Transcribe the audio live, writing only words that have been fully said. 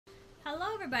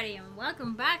Hello everybody and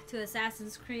welcome back to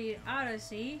Assassin's Creed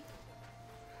Odyssey,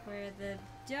 where the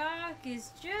dock is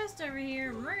just over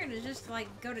here and we're gonna just like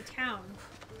go to town.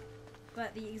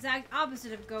 But the exact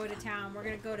opposite of go to town, we're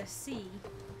gonna go to sea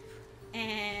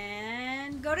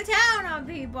and go to town on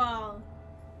people.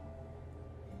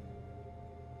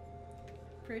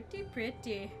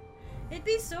 Pretty. It'd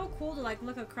be so cool to like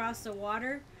look across the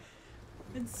water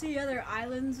and see other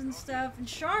islands and stuff and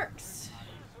sharks.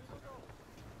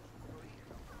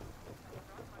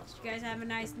 Did you guys have a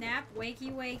nice nap?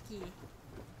 Wakey.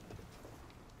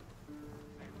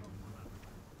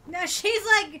 No, she's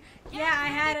like, yeah, I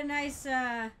had a nice,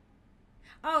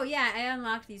 oh yeah, I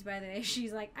unlocked these by the way.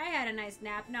 She's like, I had a nice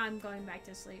nap, now I'm going back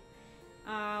to sleep.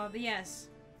 But yes.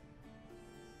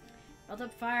 Build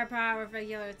up firepower with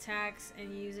regular attacks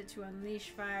and use it to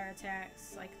unleash fire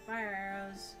attacks, like fire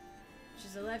arrows, which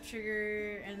is a left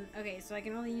trigger, and, okay, so I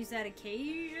can only use that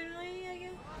occasionally, I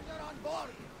guess?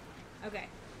 Okay.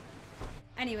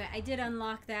 Anyway, I did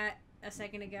unlock that a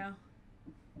second ago.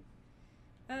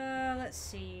 Let's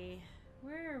see.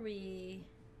 Where are we?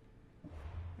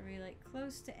 Are we like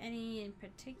close to any in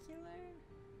particular?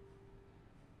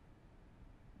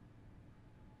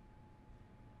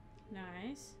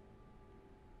 Nice.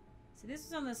 So this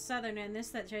was on the southern end,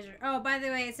 that treasure. Oh, by the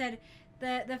way, it said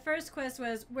the first quest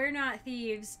was we're not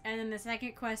thieves, and then the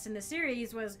second quest in the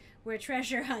series was we're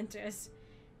treasure hunters.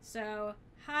 So,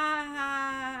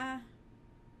 ha.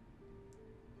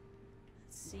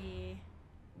 Let's see.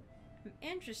 I'm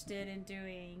interested in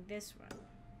doing this one.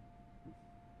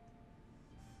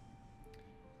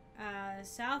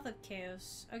 South of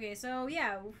Chaos. Okay, so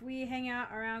yeah, if we hang out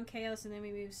around Chaos and then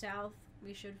we move south,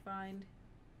 we should find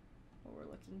what we're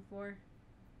looking for.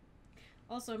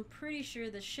 Also, I'm pretty sure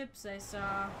the ships I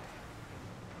saw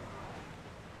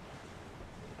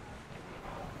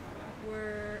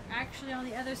were actually on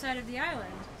the other side of the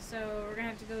island, so we're gonna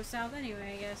have to go south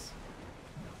anyway, I guess.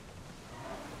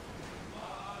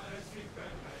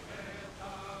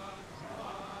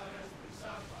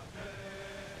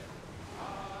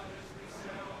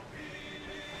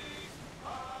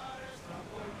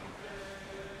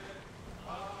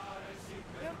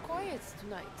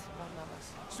 Tonight, Barnabas.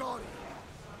 Sorry.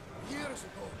 Years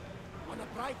ago, on a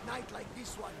bright night like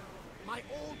this one, my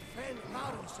old friend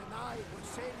Laros and I were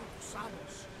sailing to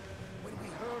Samos when we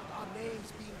heard our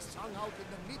names being sung out in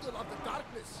the middle of the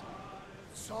darkness.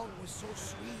 The song was so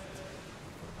sweet,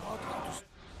 we forgot how to...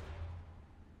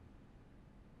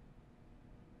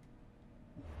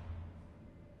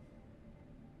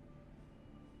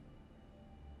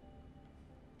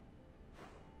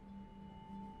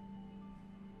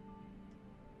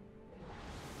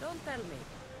 Don't tell me.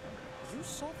 You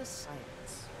saw the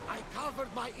silence. I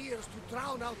covered my ears to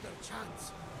drown out their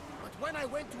chants. But when I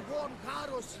went to warn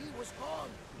Garos, he was gone.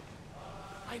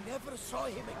 I never saw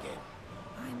him again.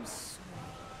 I'm sorry.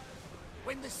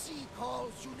 When the sea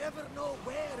calls, you never know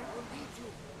where it will lead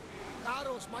you.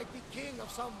 Garos might be king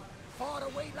of some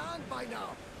faraway land by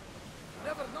now. You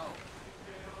never know.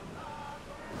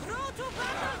 Through to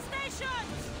battle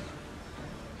stations!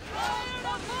 Fire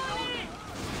the volley!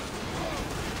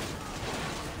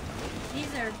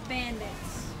 These are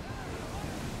bandits.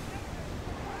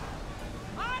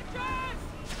 Archers!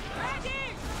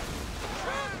 Ready!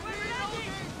 Shoot when ready!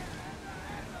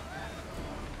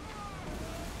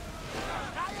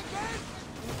 Try again!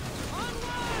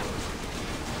 Onward!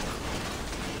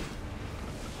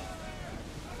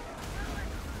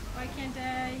 Why can't I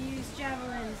use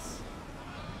javelins?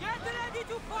 Get ready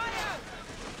to fire!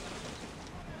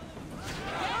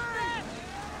 Get them!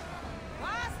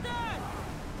 Faster!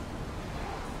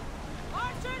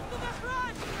 Archers to the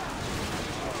front!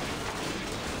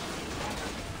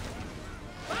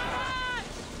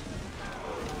 Barrage!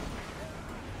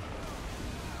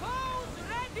 Bows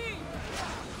ready!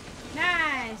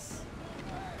 Nice!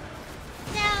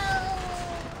 No!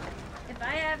 If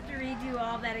I have to redo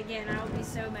all that again, I will be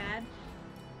so mad.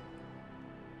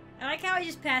 I like how I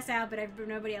just pass out, but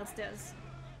nobody else does.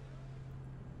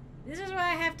 This is why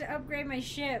I have to upgrade my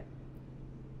ship.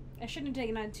 I shouldn't have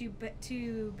taken on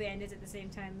two bandits at the same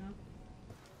time, though.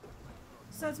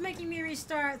 So it's making me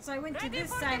restart, so I went to this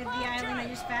side of the island. I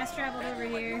just fast traveled over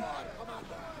here.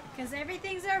 Because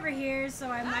everything's over here, so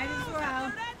I might as well.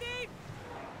 Ready!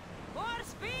 More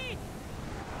speed!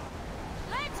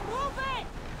 Let's move it!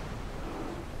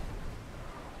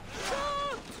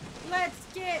 Shoot! Let's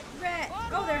get red.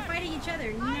 Oh, they're fighting each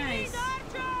other. Nice.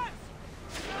 Archers!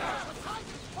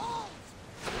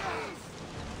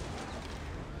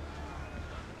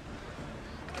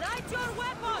 Light your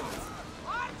weapons!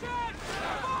 Archers!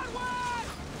 Forward!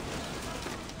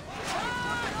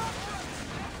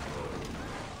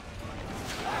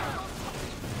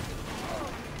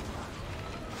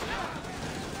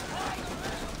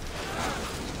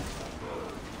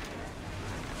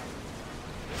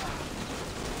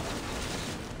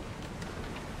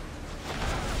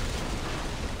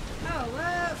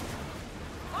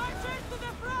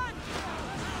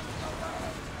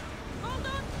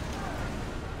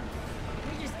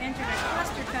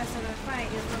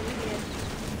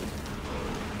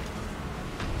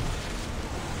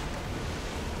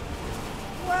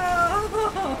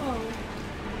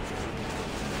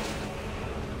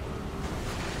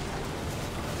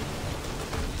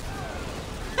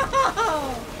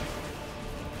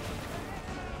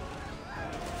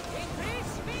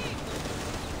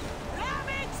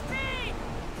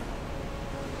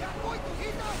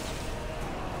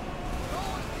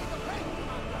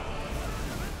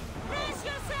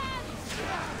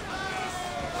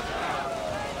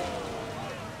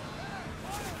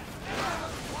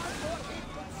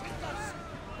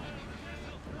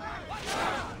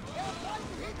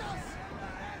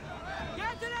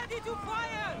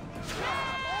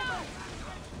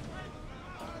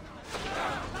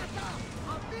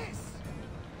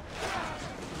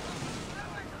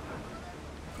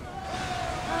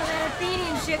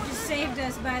 ship just saved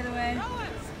us, by the way.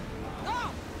 Rowers!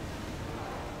 Go!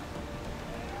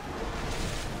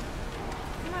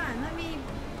 Come on, let me...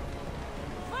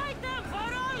 Fight them for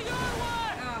all you're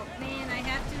worth! Oh, man, I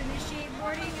have to initiate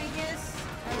boarding, I guess?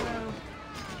 I don't know.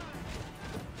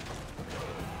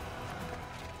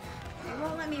 It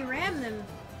won't let me ram them.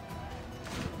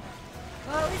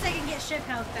 Well, at least I can get ship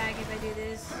health back if I do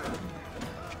this.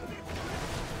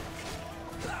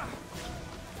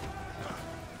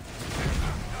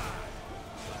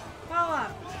 Fall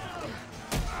up.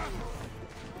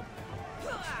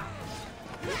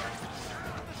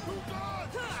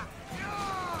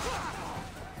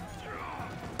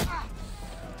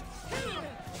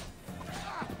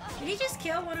 Did he just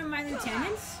kill one of my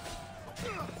lieutenants?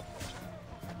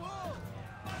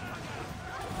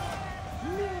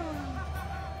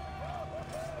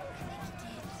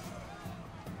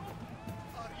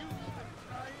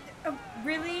 Oh,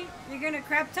 really? You're gonna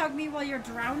crap talk me while you're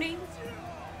drowning?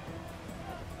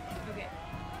 Okay.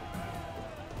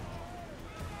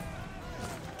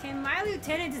 Can my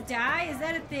lieutenants die? Is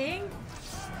that a thing?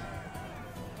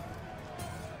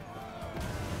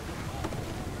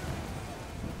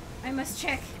 I must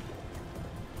check.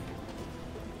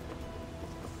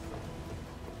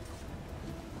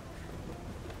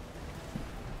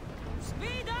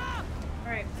 Speed up!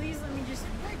 Alright, please let me just...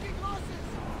 Taking losses!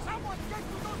 Someone get to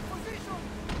those positions!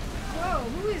 Whoa,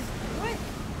 who is... What?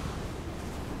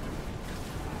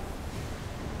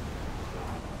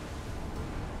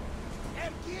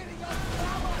 They're gearing up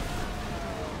for us!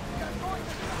 We are going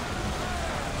to...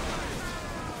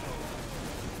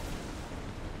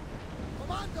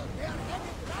 Commander, they are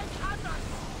headed right at us!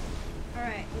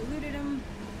 Alright, we looted him.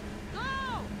 Go!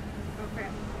 Oh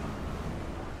crap.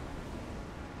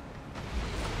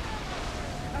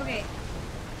 Okay.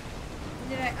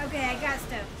 Did I... Okay, I got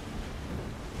stuff.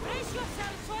 Brace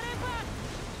yourselves for impact!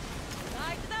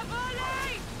 Like the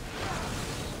volley!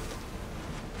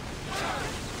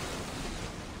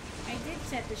 I did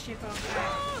set the ship on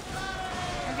fire.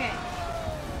 Okay.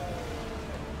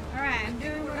 Alright, I'm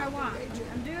doing what I want.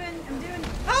 I'm doing...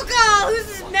 Oh god! Who's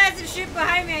this massive ship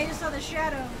behind me? I just saw the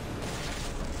shadow.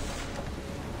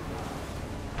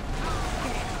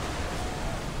 Okay.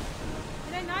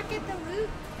 Did I not get the loot?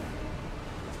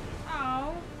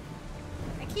 Oh.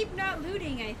 I keep not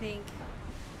looting, I think.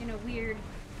 In a weird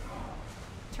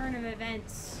turn of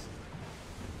events.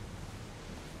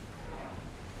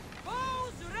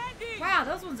 Bows ready! Wow,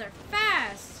 those ones are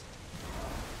fast.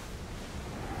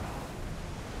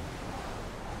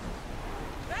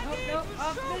 Ready Nope, to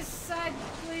off shoot! this side,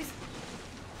 please.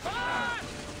 Fire!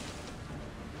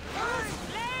 Use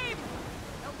flame!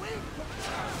 The wind!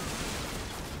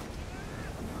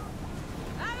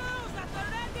 Arrows that are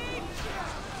ready!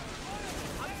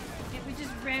 Yeah, we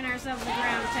just ran ourselves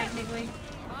aground, technically.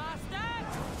 Faster!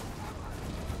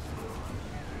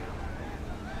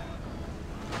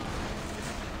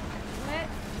 Let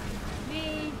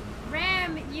me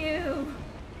ram you.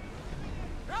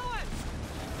 Rowers!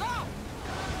 Go!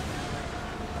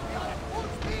 They are at full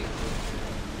speed!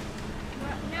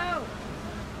 What? No.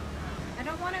 I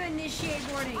don't want to initiate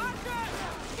boarding. Archer!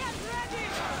 Get ready!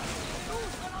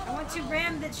 I want to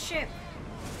ram this ship.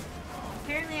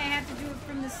 Apparently I have to do it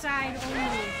from the side only.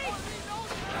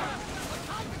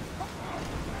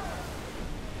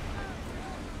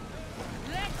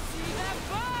 Let's see them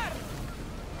burn!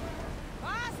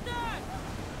 Faster!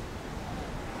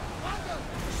 Commander,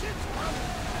 the ship's coming!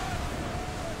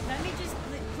 Let me just,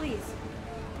 please.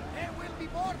 There will be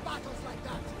more battles like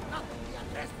that. Nothing the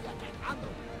Andresia can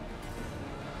handle.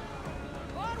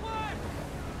 Forward!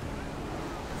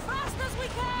 As fast as we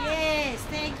can! Yes,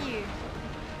 thank you.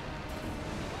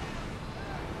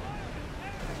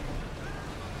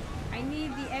 I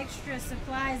need the extra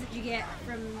supplies that you get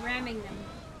from ramming them.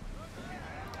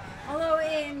 Although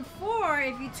in 4,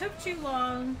 if you took too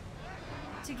long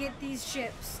to get these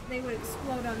ships, they would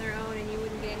explode on their own and you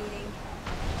wouldn't get anything.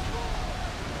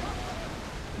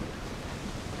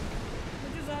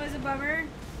 Which was always a bummer.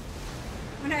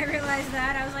 When I realized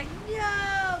that, I was like,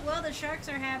 no! Well, the sharks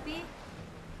are happy.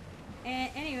 And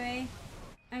anyway,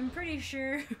 I'm pretty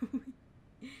sure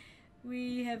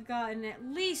we have gotten at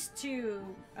least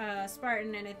 2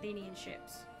 Spartan and Athenian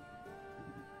ships.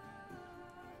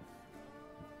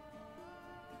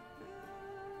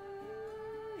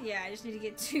 Yeah, I just need to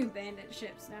get 2 bandit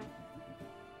ships now.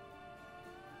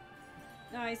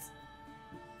 Nice.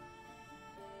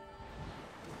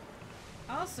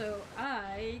 Also,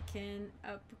 I can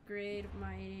upgrade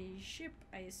my ship,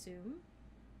 I assume.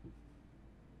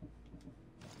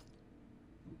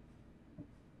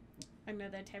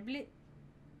 Another tablet.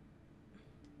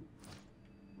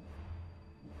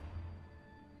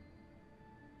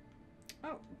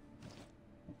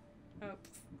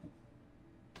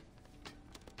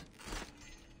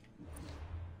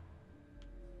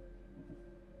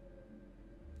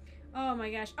 Oh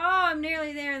my gosh. Oh, I'm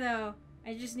nearly there though.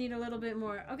 I just need a little bit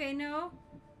more. Okay, no.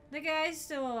 The guy's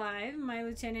still alive. My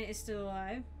lieutenant is still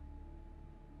alive.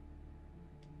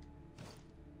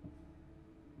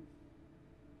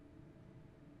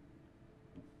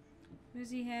 What does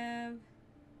he have?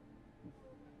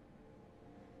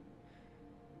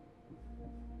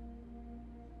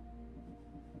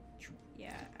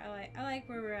 Yeah, I like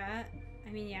where we're at. I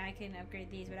mean, yeah, I can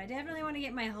upgrade these, but I definitely want to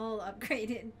get my hull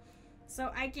upgraded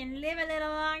so I can live a little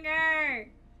longer.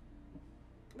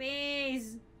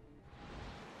 Please.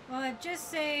 Well, I've just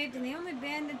saved, and the only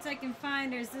bandits I can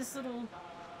find is this little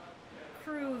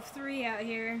crew of 3 out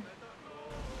here.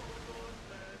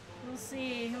 We'll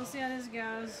see. We'll see how this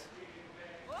goes.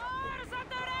 Oars at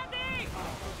the ready!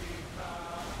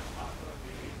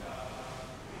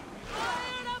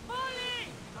 Fire the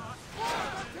pulley!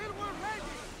 Until we're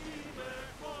ready!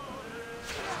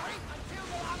 Wait until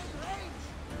they are in range!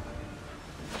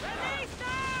 Release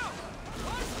now!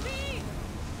 For speed!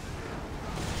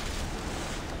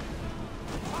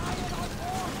 Fire on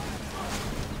board!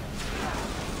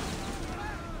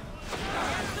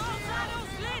 Get those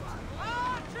saddles lit!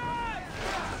 Archers!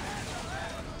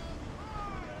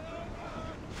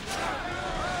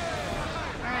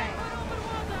 Alright. Over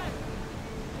water!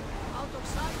 Out of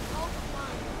sight, out of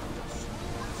mind. Just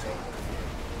smooth sailing.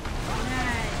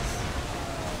 Nice.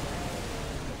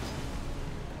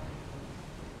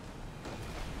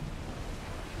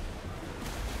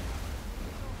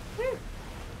 Whew.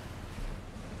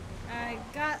 I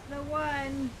got the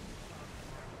one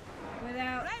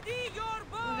without Ready your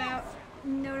bow! without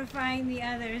notifying the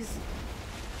others.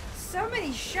 So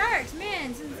many sharks,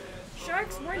 man, since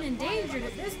sharks weren't endangered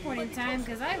at this point in time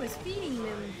because I was feeding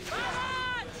them.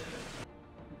 Barrage!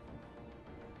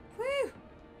 Whew.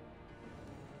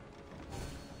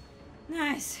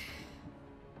 Nice.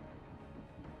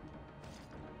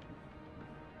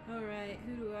 Alright,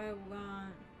 who do I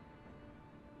want?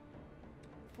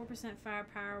 4%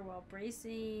 firepower while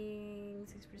bracing,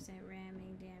 6%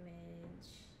 ramming damage.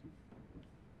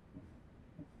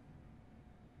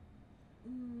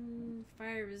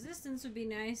 Fire resistance would be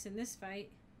nice in this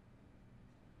fight.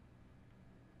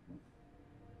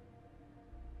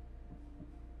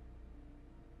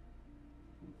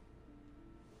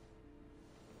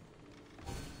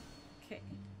 Okay.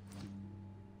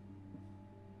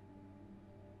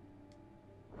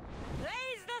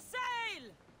 Raise the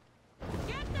sail!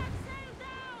 Get that sail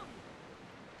down!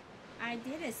 I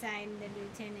did assign the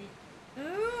lieutenant.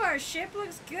 Ooh, our ship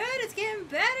looks good. It's getting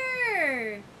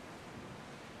better.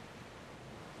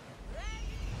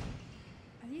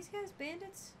 Are these guys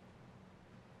bandits?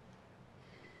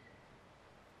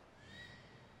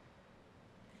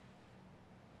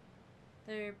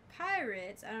 They're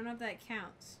pirates. I don't know if that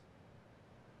counts.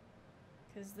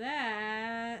 Because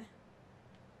that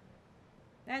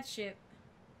ship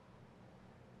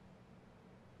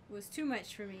was too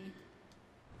much for me.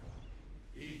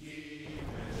 Ship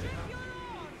your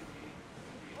oars!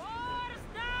 Oars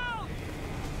down!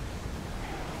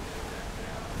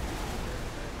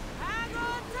 Hang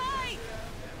on tight!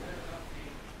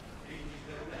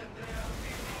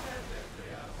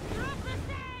 Drop the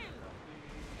sail!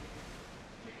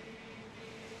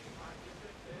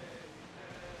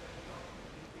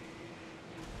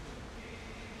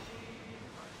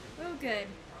 Oh, good.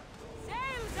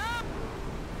 Sails up!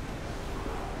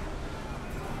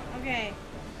 Okay.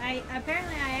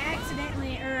 Apparently I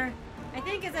accidentally, I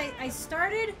think as I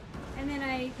started, and then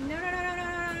no.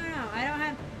 I don't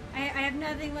have, I have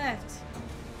nothing left.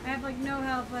 I have like no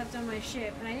health left on my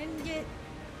ship, and I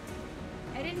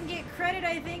didn't get credit,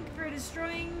 I think, for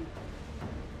destroying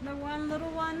the one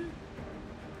little one.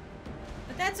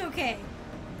 But that's okay.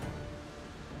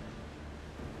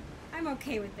 I'm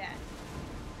okay with that.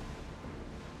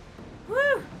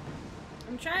 Woo!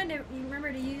 I'm trying to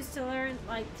remember to use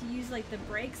the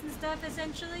brakes and stuff,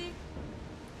 essentially.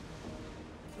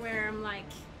 Where I'm like,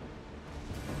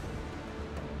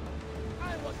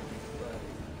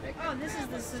 oh, this is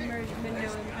the submerged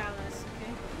Minoan Palace,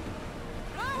 okay?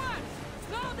 Rowers!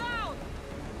 Slow down!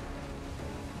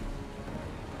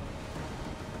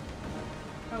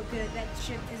 Oh good, that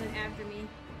ship isn't after me.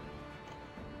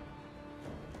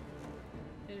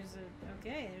 There's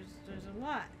a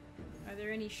lot. Are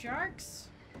there any sharks?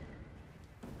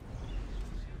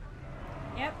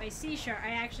 Yep, I see shark. I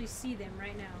actually see them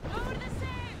right now. Lower the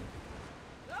sail!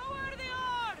 Lower the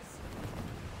oars!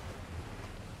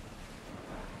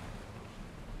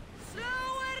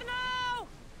 Slower now!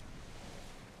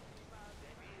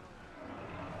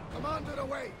 Commander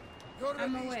away! You're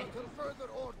I'm released away. until further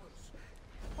orders.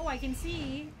 Oh, I can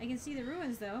see the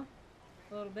ruins though.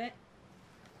 A little bit.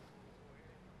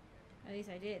 At least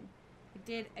I did.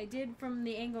 I did from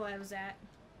the angle I was at.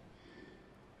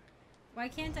 Why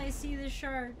can't I see the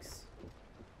sharks?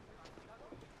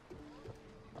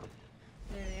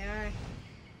 There they are.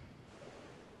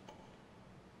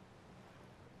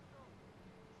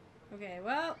 Okay,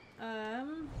 well,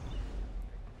 I'm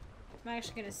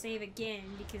actually gonna save again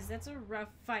because that's a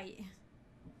rough fight.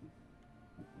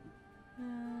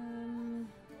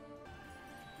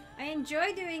 I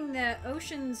enjoy doing the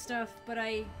ocean stuff, but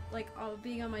I like all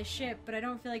being on my ship, but I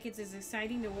don't feel like it's as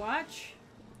exciting to watch.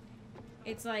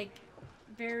 It's like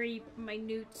very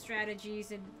minute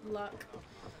strategies and luck.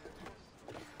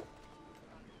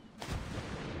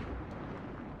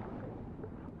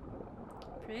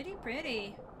 Pretty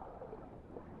pretty.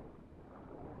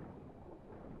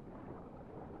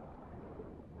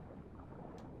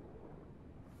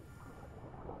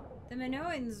 The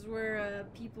Minoans were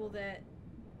people that,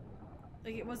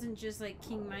 like, it wasn't just like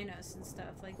King Minos and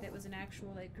stuff. Like, that was an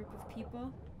actual like group of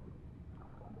people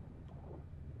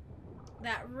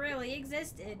that really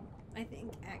existed. I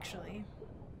think actually.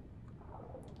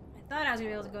 I thought I was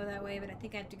gonna be able to go that way, but I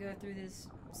think I have to go through this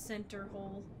center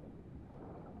hole.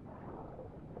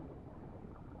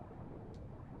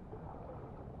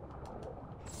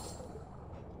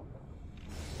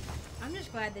 I'm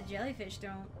just glad the jellyfish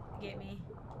don't get me.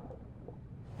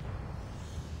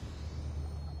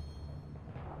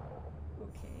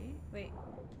 Okay, wait.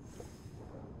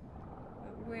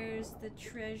 Where's the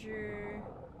treasure?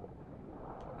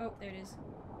 Oh, there it is.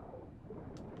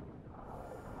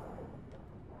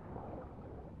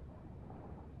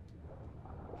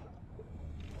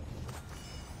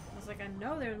 I was like, I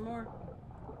know there's more.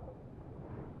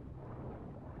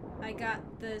 I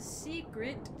got the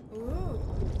secret. Ooh.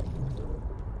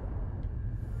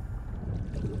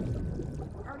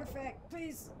 Artifact,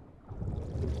 please.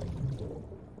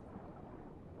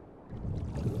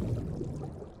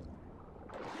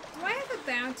 Do I have a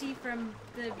bounty from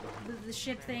the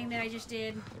ship thing that I just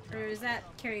did? Or is that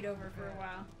carried over for a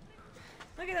while?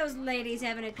 Look at those ladies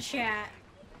having a chat.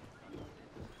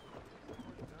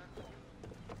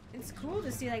 It's cool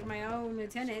to see like my own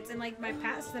lieutenants and like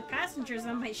the passengers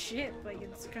on my ship. Like,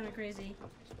 it's kind of crazy.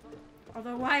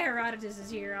 Although why Herodotus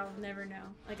is here, I'll never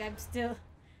know. Like, I'm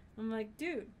like,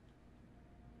 dude.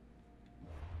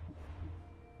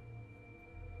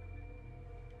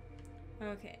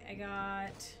 Okay, I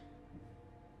got...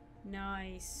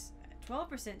 Nice.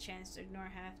 12% chance to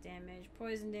ignore half damage.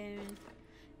 Poison damage.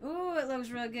 Ooh, it looks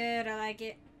real good. I like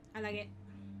it. I like it.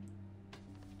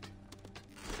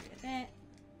 Look at that.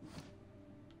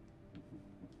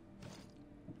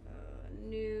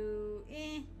 New...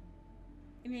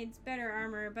 I mean, it's better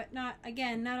armor, but not,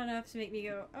 again, not enough to make me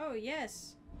go, oh,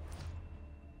 yes.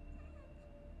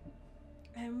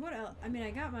 And what else? I mean,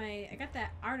 I got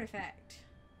that artifact.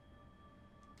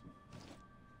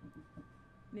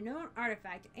 Minoan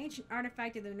artifact. Ancient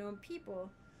artifact of the known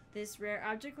people. This rare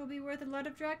object will be worth a lot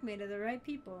of drachma to the right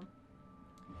people.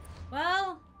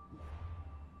 Well...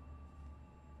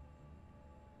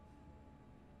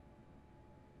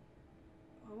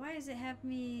 Why does it have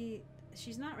me...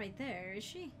 She's not right there, is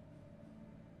she?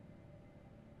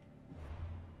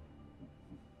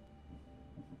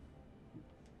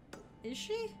 Is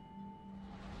she?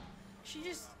 She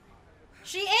just...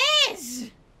 She is!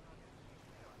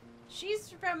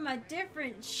 She's from a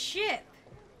different ship.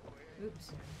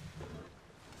 Oops.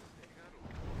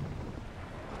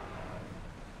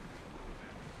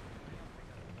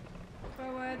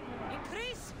 Forward.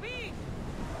 Increase speed!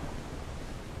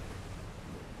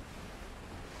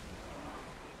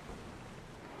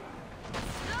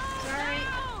 Sorry.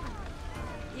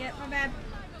 Yep, my bad.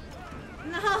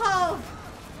 No!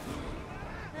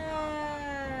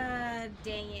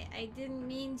 Dang it. I didn't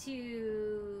mean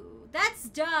to... That's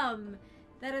dumb!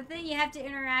 That a thing you have to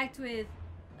interact with,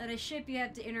 that a ship you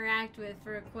have to interact with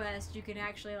for a quest, you can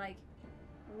actually, like,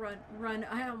 run.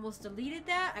 I almost deleted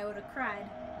that. I would have cried.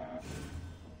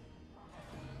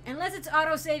 Unless it's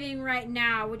auto-saving right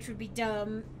now, which would be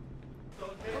dumb.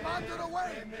 Commander,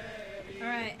 away!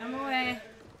 Alright, I'm away.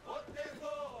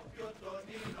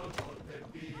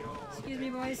 Excuse me,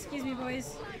 boys. Excuse me,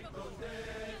 boys.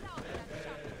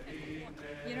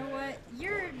 You know what?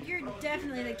 You're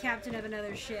definitely the captain of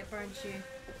another ship, aren't you?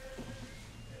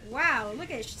 Wow,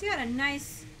 look at it. She's got a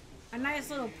nice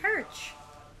little perch.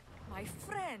 My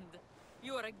friend,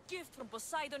 you are a gift from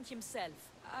Poseidon himself.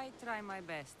 I try my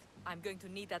best. I'm going to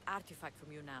need that artifact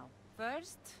from you now.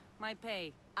 First, my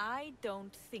pay. I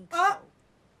don't think so.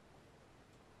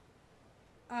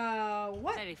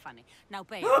 What? Very funny. Now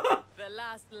pay. The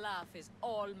last laugh is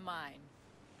all mine.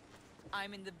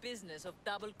 I'm in the business of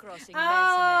double-crossing Oh,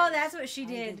 mercenaries. that's what she I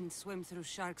did. didn't swim through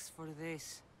sharks for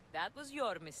this. That was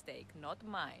your mistake, not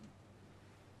mine.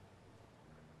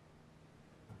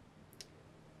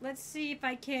 Let's see if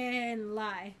I can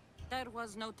lie. There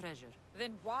was no treasure.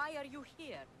 Then why are you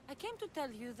here? I came to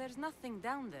tell you there's nothing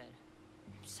down there.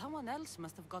 Someone else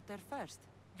must have got there first.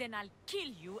 Then I'll kill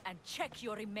you and check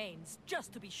your remains,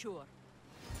 just to be sure.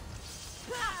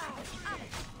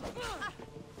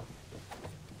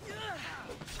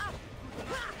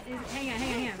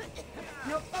 Hang on.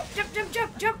 Nope. Oh,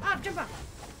 jump off.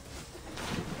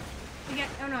 You got,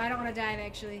 oh no, I don't want to dive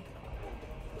actually.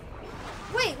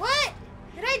 Wait, what?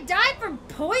 Did I die from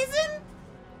poison?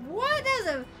 What? That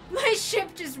was my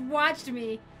ship just watched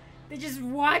me. They just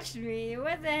watched me.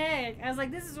 What the heck? I was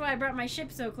like, this is why I brought my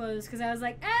ship so close, because I was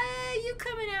like, you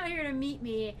coming out here to meet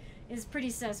me is pretty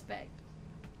suspect.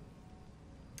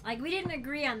 Like, we didn't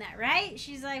agree on that, right?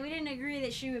 She's like, we didn't agree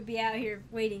that she would be out here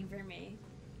waiting for me.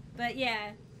 But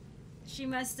yeah, she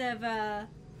must have,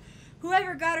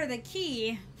 whoever got her the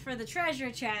key for the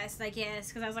treasure chest, I guess.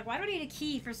 Because I was like, why do I need a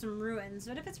key for some ruins?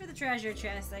 What if it's for the treasure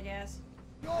chest, I guess?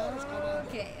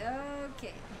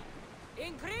 Okay.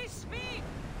 Increase speed!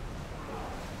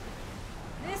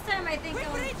 This time I think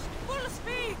We've reached full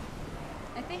speed!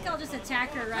 I think I'll just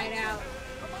attack her right out.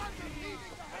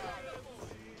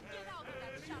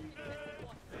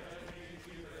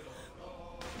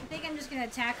 I think I'm just gonna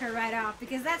attack her right off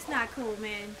because that's not cool,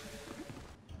 man.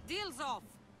 Deal's off.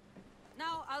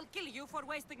 Now I'll kill you for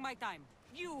wasting my time.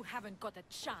 You haven't got a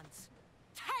chance.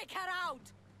 Take her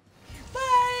out!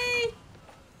 Bye!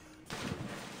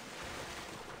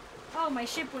 Oh, my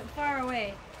ship went far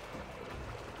away.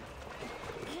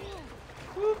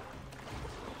 Whoop.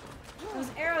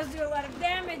 Those arrows do a lot of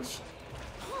damage.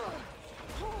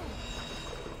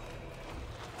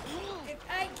 If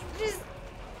I can just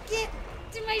get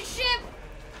to my ship.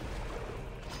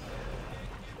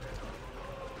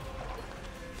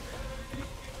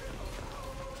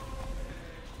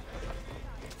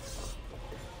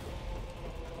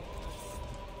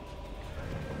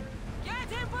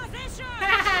 Get in position!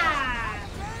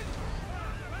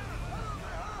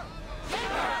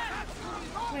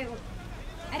 Wait,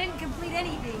 I didn't complete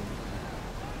anything.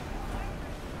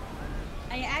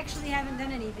 I actually haven't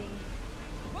done anything.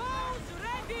 Bows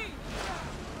ready!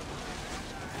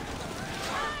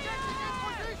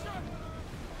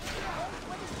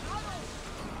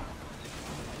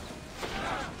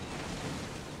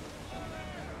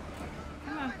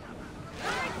 Come on.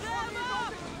 Light them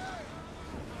up!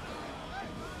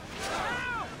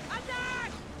 Now!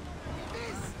 Attack!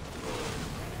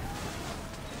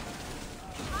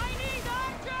 I need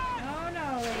action! Oh no,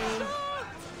 lady.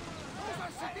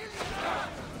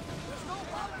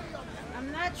 I'm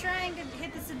not trying to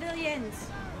hit the civilians.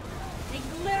 They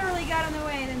literally got in the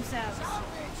way themselves.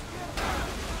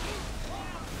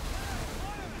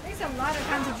 There's a lot of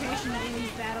concentration in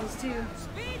these battles too.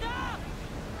 Speed up!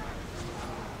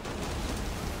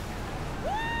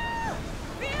 Woo!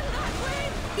 Feel that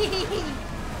wind!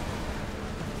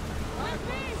 With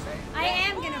me! I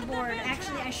am gonna board.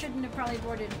 Actually, I shouldn't have probably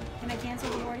boarded. Can I cancel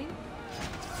the boarding?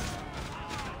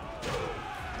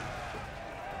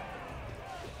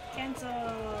 Cancel.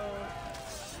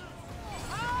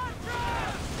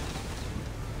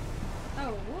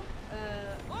 Oh,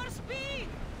 More speed!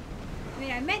 I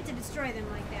mean, I meant to destroy them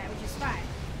like that, which is fine.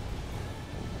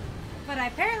 But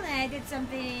apparently I did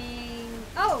something...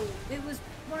 Oh, it was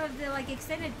one of the, like,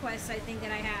 extended quests, I think,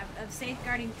 that I have of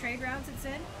safeguarding trade routes, it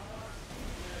said.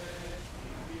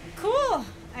 Cool!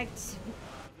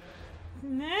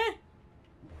 Nah.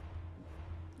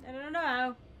 I don't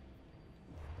know.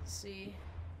 Let's see.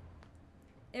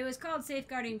 It was called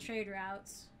Safeguarding Trade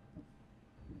Routes.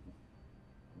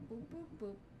 Boop, boop,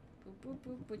 boop. Boop, boop,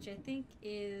 boop, which I think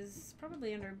is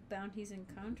probably under Bounties and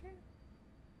Contract?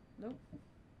 Nope.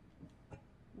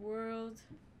 World.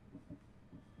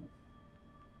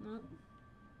 Nope.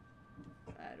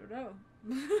 I don't know.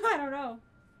 I don't know.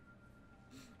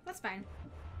 That's fine.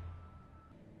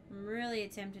 I'm really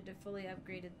tempted to fully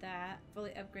upgrade that.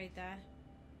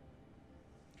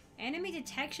 Enemy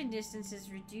detection distance is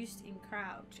reduced in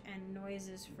crouch and noise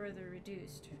is further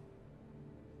reduced.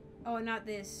 Oh, not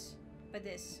this, but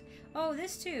this. Oh,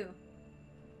 this too.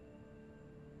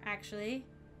 Actually,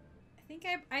 I think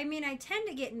I mean, I tend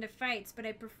to get into fights, but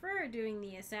I prefer doing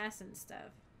the assassin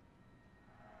stuff.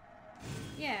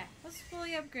 Yeah, let's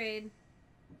fully upgrade.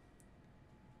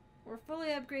 We're fully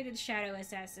upgraded Shadow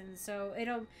Assassins, so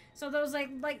those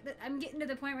I'm getting to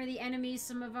the point where the enemies,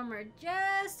 some of them are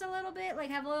just a little bit,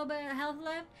 like have a little bit of health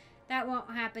left. That won't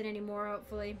happen anymore,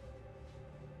 hopefully.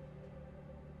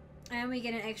 And we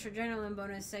get an extra adrenaline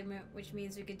bonus segment, which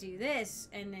means we could do this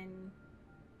and then,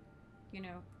 you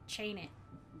know, chain it.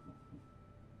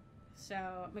 So,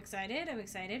 I'm excited. I'm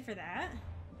excited for that.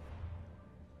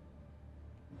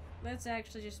 Let's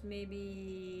actually just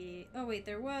maybe... Oh, wait,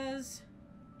 there was...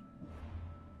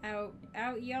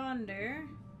 Out yonder.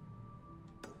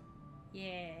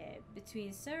 Yeah,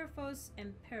 between Seraphos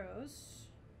and Peros.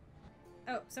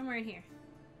 Oh, somewhere in here.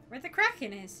 Where the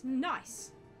Kraken is.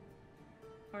 Nice.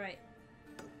 Alright.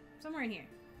 Somewhere in here.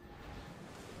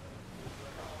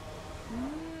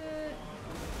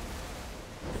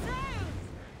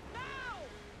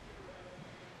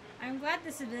 I'm glad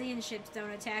the civilian ships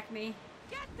don't attack me.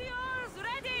 Get the oars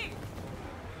ready!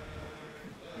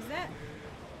 Is that...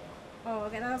 Oh,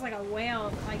 okay, that was like a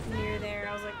whale, like, near there.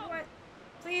 I was like, what?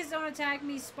 Please don't attack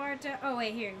me, Sparta. Oh,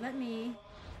 wait, here. Let me...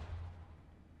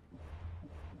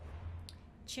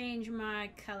 change my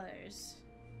colors.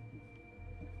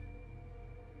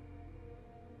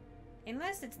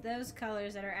 Unless it's those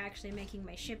colors that are actually making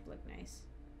my ship look nice.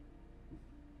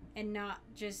 And not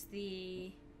just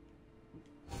the...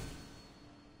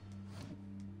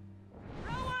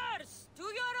 Rowers! To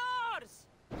your oars!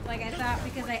 Like I thought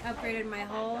because I upgraded my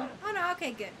hull. Oh no,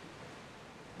 okay, good.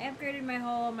 I upgraded my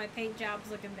hull, my paint job's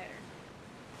looking better.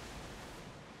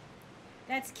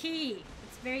 That's key.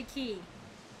 It's very key.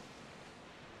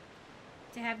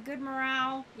 To have good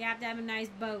morale, you have to have a nice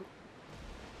boat.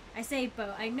 I say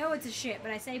boat. I know it's a ship,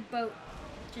 but I say boat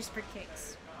just for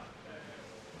kicks.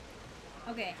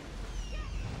 Okay.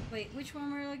 Wait, which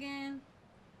one we're looking?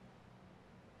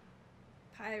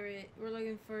 Pirate. We're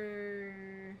looking for...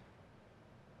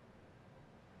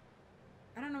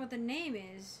 I don't know what the name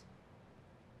is.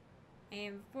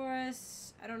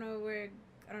 Amphoros. I don't know where...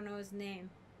 I don't know his name.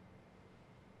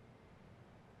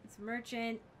 It's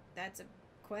merchant. That's a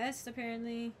quest,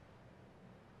 apparently.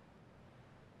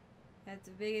 That's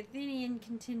a big Athenian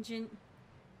contingent.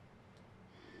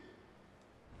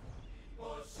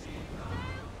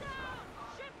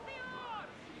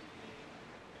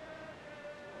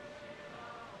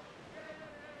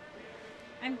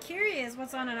 I'm curious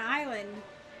what's on an island.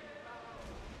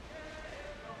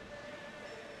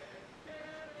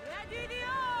 Ready the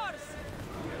oars!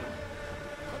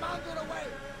 Commander away!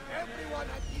 Everyone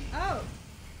at ease! Oh!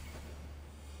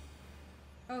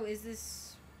 Oh, is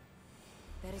this...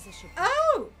 There is a ship.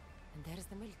 Oh! And there is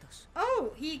the Miltos.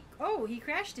 Oh, he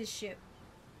crashed his ship.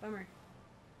 Bummer.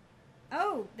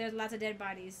 Oh, there's lots of dead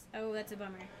bodies. Oh, that's a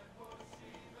bummer.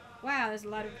 Wow, there's a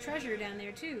lot of treasure down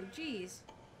there too. Jeez.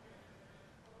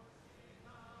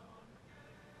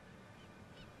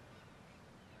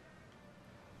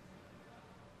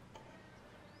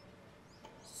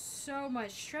 So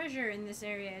much treasure in this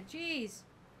area. Jeez.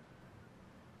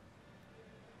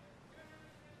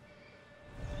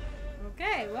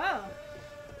 Okay, well.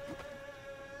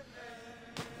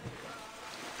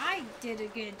 I did a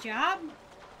good job.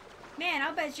 Man,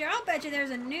 I'll bet you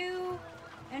there's a new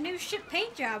ship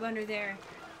paint job under there.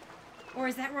 Or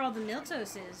is that where all the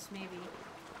Miltos is, maybe?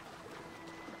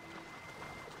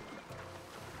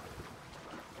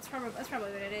 That's probably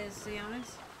what it is, to be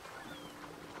honest.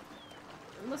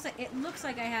 It looks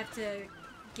like I have to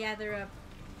gather up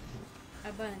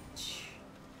a bunch.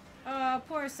 Oh,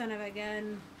 poor son of a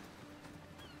gun.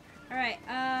 Alright,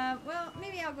 well,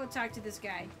 maybe I'll go talk to this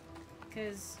guy.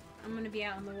 Because I'm going to be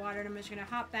out in the water and I'm just going to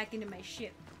hop back into my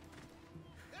ship.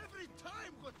 Every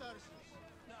time, Gotarsis!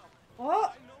 Now,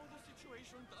 Oh! I know the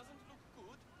situation doesn't look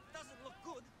good. Doesn't look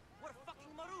good. We're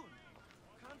fucking marooned.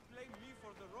 Can't blame me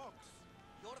for the rocks.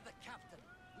 You're the captain.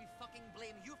 We fucking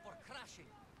blame you for crashing.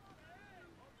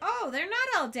 Oh, they're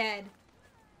not all dead.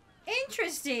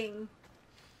 Interesting.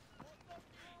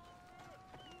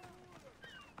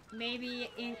 Maybe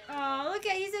in... Oh, look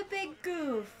at... He's a big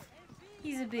goof.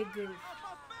 He's a big goof.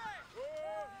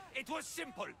 It was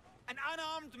simple. An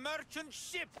unarmed merchant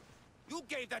ship. You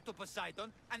gave that to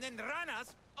Poseidon and then ran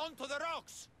us onto the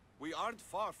rocks. We aren't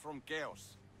far from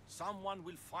chaos. Someone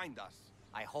will find us.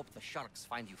 I hope the sharks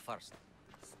find you first.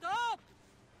 Stop!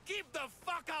 Keep the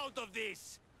fuck out of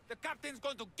this! The captain's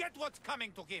going to get what's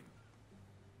coming to him.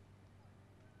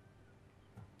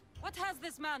 What has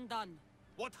this man done?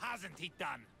 What hasn't he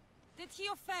done? Did he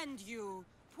offend you,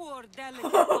 poor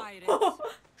delicate pirate?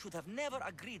 Should have never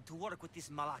agreed to work with this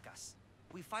Malakas.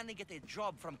 We finally get a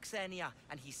job from Xenia,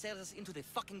 and he sells us into the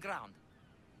fucking ground.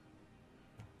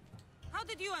 How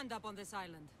did you end up on this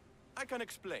island? I can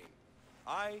explain.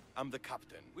 I am the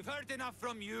captain. We've heard enough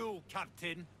from you,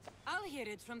 Captain. I'll hear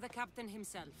it from the captain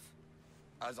himself.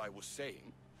 As I was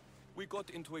saying, we got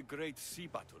into a great sea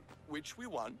battle, which we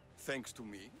won, thanks to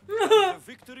me. And the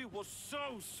victory was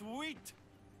so sweet.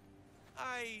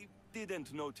 I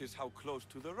didn't notice how close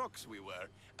to the rocks we were.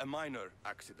 A minor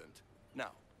accident.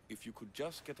 Now, if you could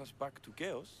just get us back to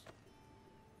Chaos.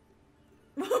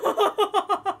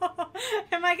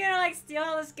 Am I gonna like steal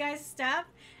all this guy's stuff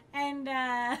and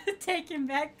take him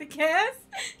back to Chaos?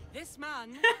 This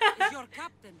man is your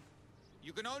captain.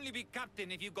 You can only be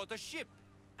captain if you got a ship.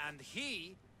 And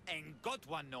he ain't got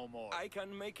one no more. I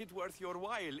can make it worth your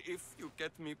while if you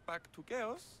get me back to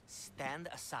Chaos. Stand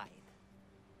aside.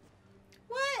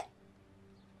 What?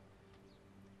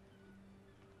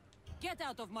 Get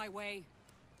out of my way.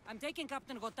 I'm taking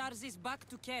Captain Gotarzis back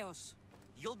to Chaos.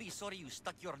 You'll be sorry you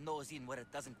stuck your nose in where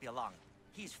it doesn't belong.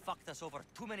 He's fucked us over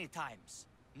too many times.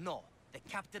 No, the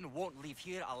captain won't leave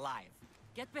here alive.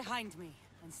 Get behind me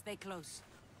and stay close.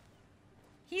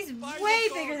 He's way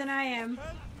bigger than I am.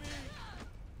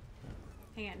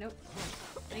 Hang on, nope.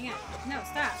 Hang on. No,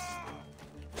 stop.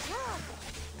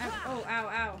 Ow, oh, ow,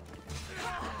 ow.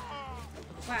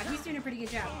 Wow, he's doing a pretty good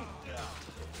job.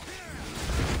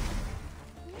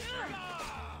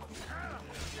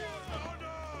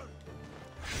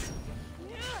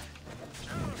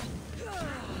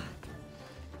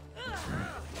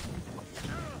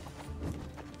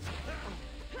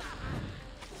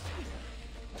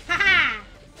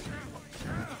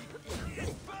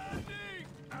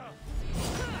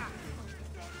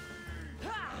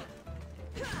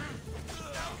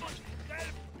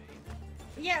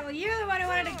 Yeah, well, you're the one who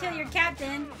wanted to kill your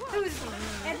captain, who's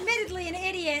admittedly an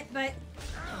idiot, but...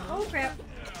 Oh, crap.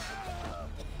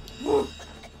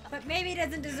 But maybe he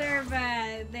doesn't deserve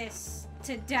this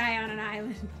to die on an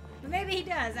island. But maybe he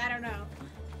does, I don't know.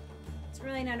 It's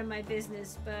really none of my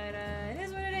business, but it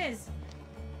is what it is.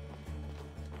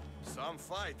 Some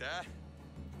fight, eh?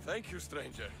 Thank you,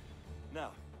 stranger.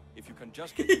 Now, if you can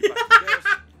just get me back to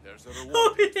Chaos, there's a reward.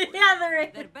 Oh, yeah, there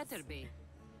is. There better be.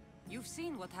 You've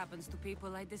seen what happens to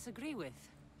people I disagree with.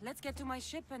 Let's get to my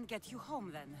ship and get you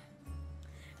home then.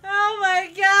 Oh my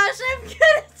gosh,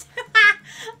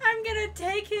 I'm gonna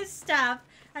take his stuff.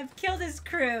 I've killed his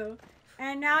crew.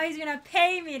 And now he's gonna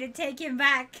pay me to take him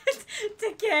back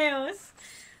to Chaos.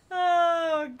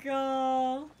 Oh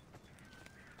god.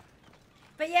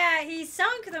 But yeah, he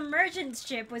sunk the merchant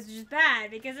ship, which is bad,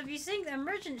 because if you sink the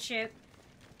merchant ship,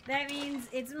 that means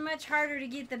it's much harder to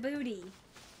get the booty.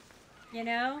 You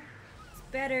know? It's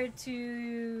better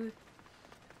to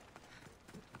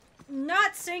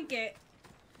not sink it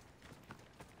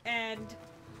and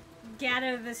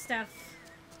gather the stuff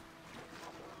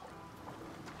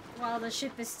while the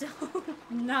ship is still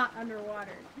not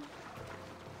underwater.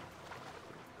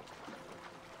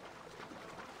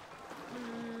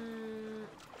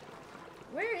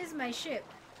 Where is my ship?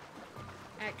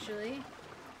 Actually.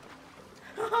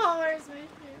 Oh, where's my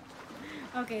ship?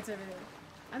 Okay, it's over there.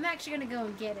 I'm actually gonna go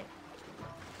and get it.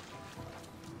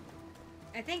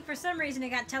 I think for some reason it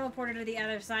got teleported to the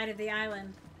other side of the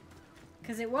island.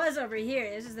 Because it was over here.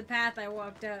 This is the path I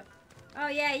walked up. Oh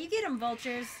yeah, you get them,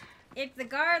 vultures. If the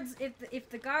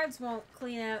guards won't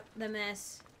clean up the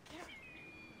mess,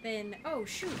 then oh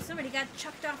shoot, somebody got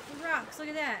chucked off the rocks. Look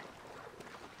at that.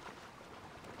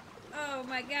 Oh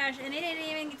my gosh, and they didn't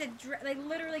even get to. They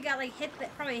literally got like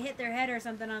probably hit their head or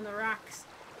something on the rocks,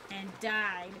 and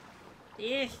died.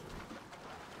 Ugh.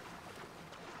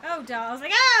 Oh, I was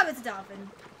like, oh, it's a dolphin.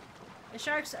 The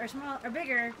sharks are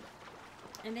bigger,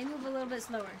 and they move a little bit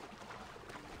slower.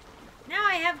 Now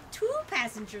I have 2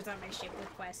 passengers on my ship with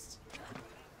Quest.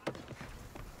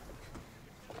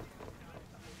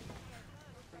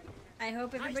 I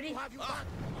hope everybody... What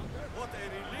a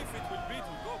relief it will be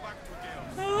to go back to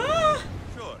Chaos. Ah!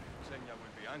 Sure, Xenia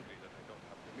will be angry that I don't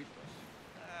have the mythos.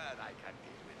 I can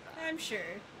deal with that. I'm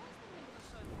sure.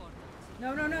 No,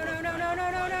 no, no, no, no, no, no,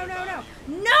 no, no, no, no!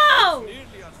 No!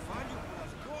 Nearly as valuable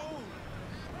as gold.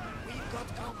 We've got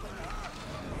company.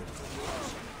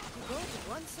 You go to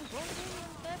one symposium,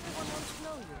 everyone wants to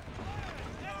know you.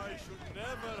 I should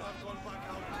never have gone back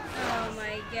out. Oh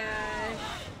my gosh.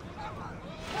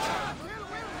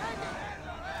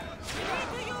 We need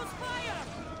to use fire!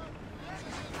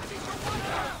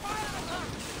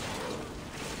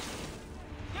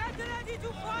 Get ready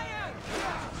to fire!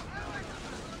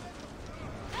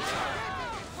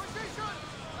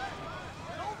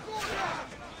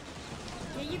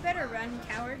 Yeah, you better run,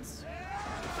 cowards.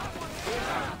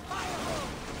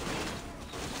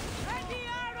 Ready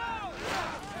arrow!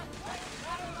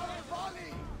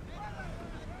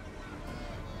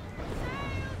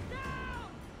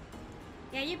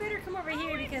 Yeah, you better come over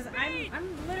here because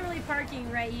I'm literally parking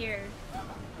right here.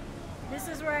 This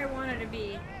is where I wanted to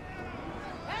be.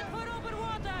 Head for open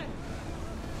water!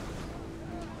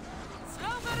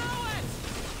 Slow the rowers!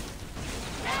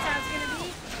 That's how it's gonna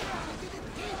be.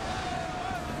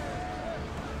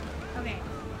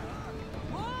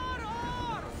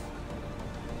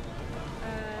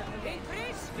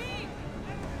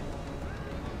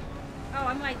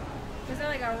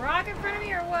 like a rock in front of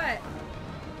me or what?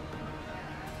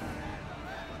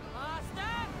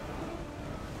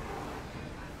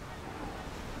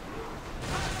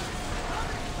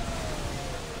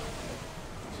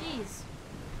 Jeez.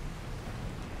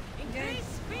 Increase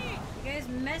speed. You guys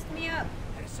messed me up.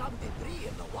 There's some debris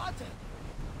in the water.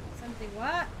 Something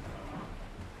what?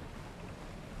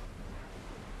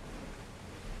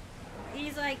 He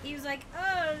was like,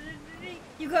 oh,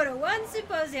 you go to one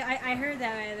symposium. I heard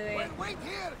that, by the way. Wait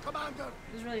here, Commander.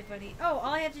 It was really funny. Oh,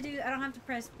 all I have to do, I don't have to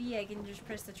press B, I can just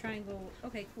press the triangle.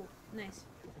 Okay, cool. Nice.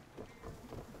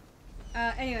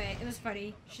 Anyway, it was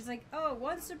funny. She's like, oh,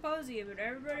 one symposium and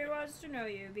everybody wants to know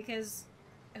you, because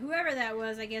whoever that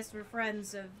was, I guess, were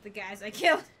friends of the guys I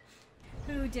killed,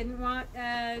 who didn't want,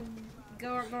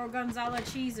 Gorgonzola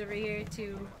cheese over here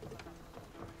to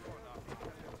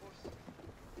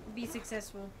be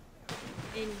successful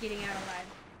in getting out alive.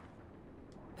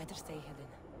 Better stay hidden.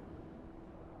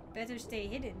 Better stay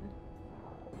hidden.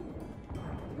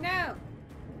 No!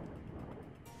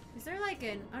 Is there like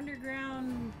an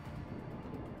underground...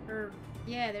 Or...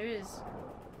 Yeah, there is.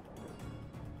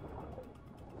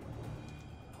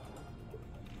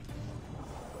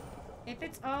 If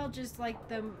it's all just like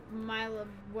the mile of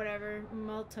whatever,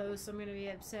 maltose, I'm gonna be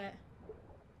upset.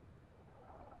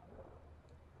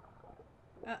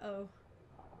 Uh-oh.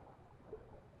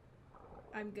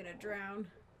 I'm gonna drown.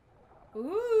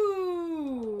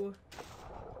 Ooh!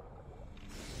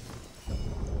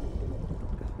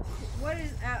 What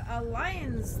is a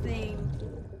lion's thing?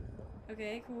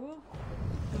 Okay, cool.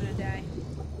 I'm gonna die.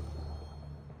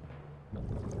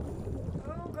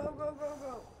 Oh, go, go, go,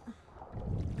 go.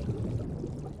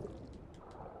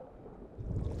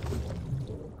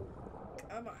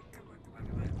 Come on, come on, come on,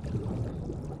 come on.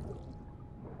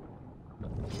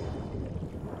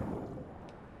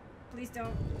 Please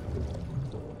don't.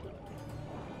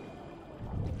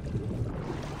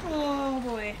 Oh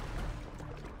boy.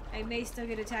 I may still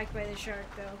get attacked by the shark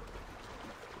though.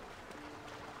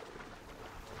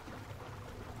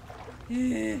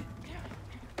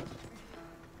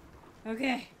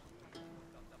 Okay.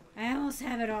 I almost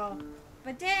have it all.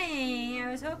 But dang,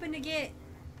 I was hoping to get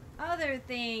other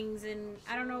things and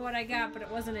I don't know what I got, but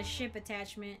it wasn't a ship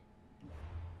attachment.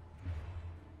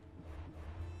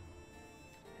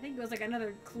 I think it was like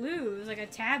another clue. It was like a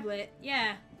tablet.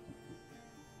 Yeah.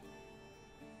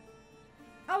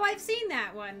 Oh, I've seen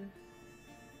that one.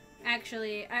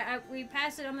 Actually, we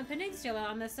passed it on the peninsula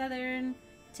on the southern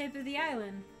tip of the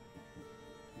island.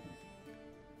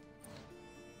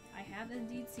 I have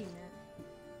indeed seen that.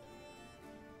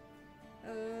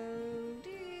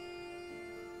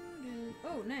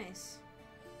 Oh, nice.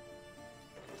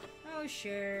 Oh,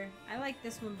 sure. I like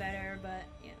this one better, but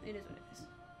yeah, it is what it is.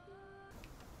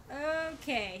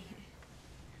 Okay.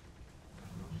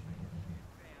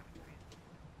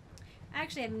 I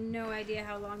actually have no idea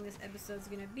how long this episode's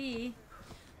gonna be,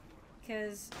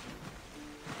 because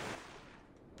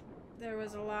there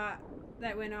was a lot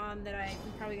that went on that I'm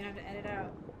probably gonna have to edit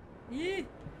out. Yeah.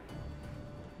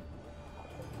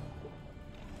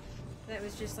 That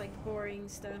was just like boring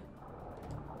stuff.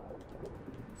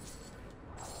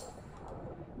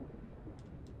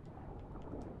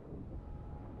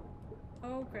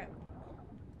 Oh crap.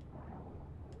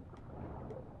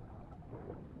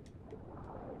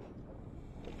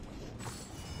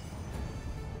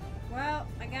 Well,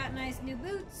 I got nice new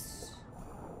boots.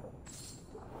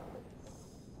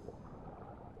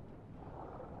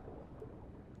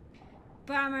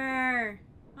 Bummer.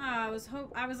 Oh,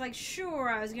 I was like sure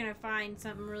I was gonna find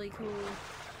something really cool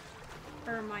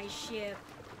for my ship.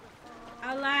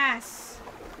 Alas.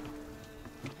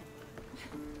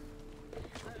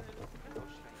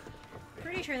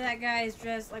 Pretty sure that guy is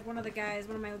dressed like one of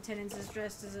my lieutenants is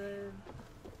dressed as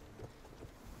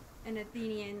an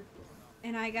Athenian,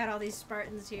 and I got all these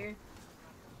Spartans here.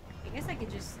 I guess I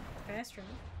could just fast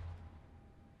travel.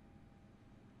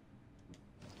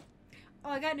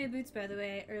 Oh, I got new boots by the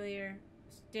way earlier.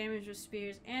 Damage with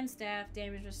spears and staff,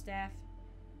 damage with staff.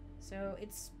 So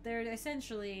they're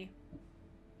essentially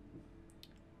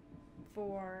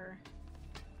for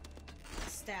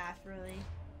staff really.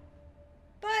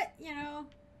 But, you know,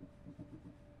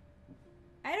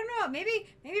 I don't know. Maybe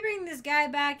bringing this guy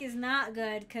back is not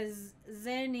good because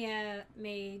Xenia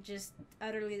may just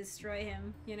utterly destroy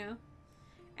him, you know?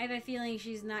 I have a feeling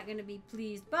she's not going to be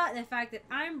pleased. But the fact that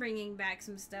I'm bringing back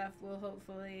some stuff will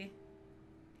hopefully...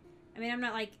 I mean, I'm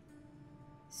not, like,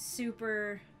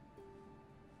 super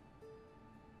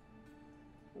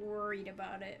worried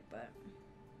about it, but...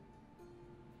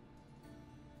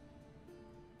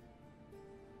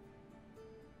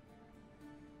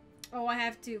 Oh, I'm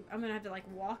gonna have to, like,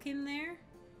 walk in there?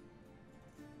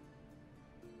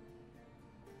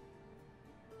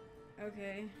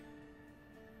 Okay.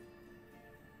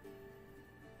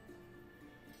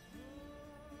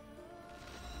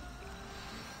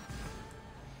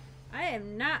 I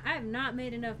have not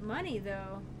made enough money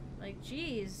though. Like,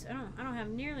 geez, I don't have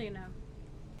nearly enough.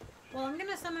 Well, I'm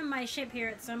gonna summon my ship here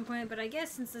at some point, but I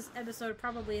guess since this episode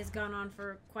probably has gone on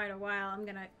for quite a while, I'm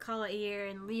gonna call it here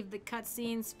and leave the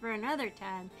cutscenes for another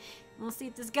time. We'll see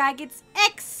if this guy gets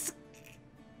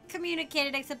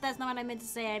excommunicated, except that's not what I meant to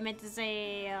say. I meant to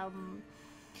say,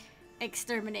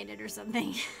 exterminated or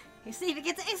something. You see if he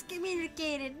gets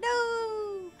excommunicated.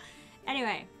 No!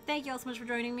 Anyway, thank you all so much for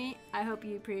joining me. I hope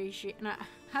you appreciated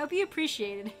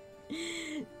it.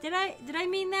 Did I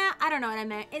mean that? I don't know what I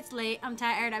meant. It's late. I'm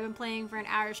tired. I've been playing for an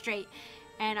hour straight.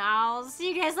 And I'll see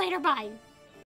you guys later. Bye.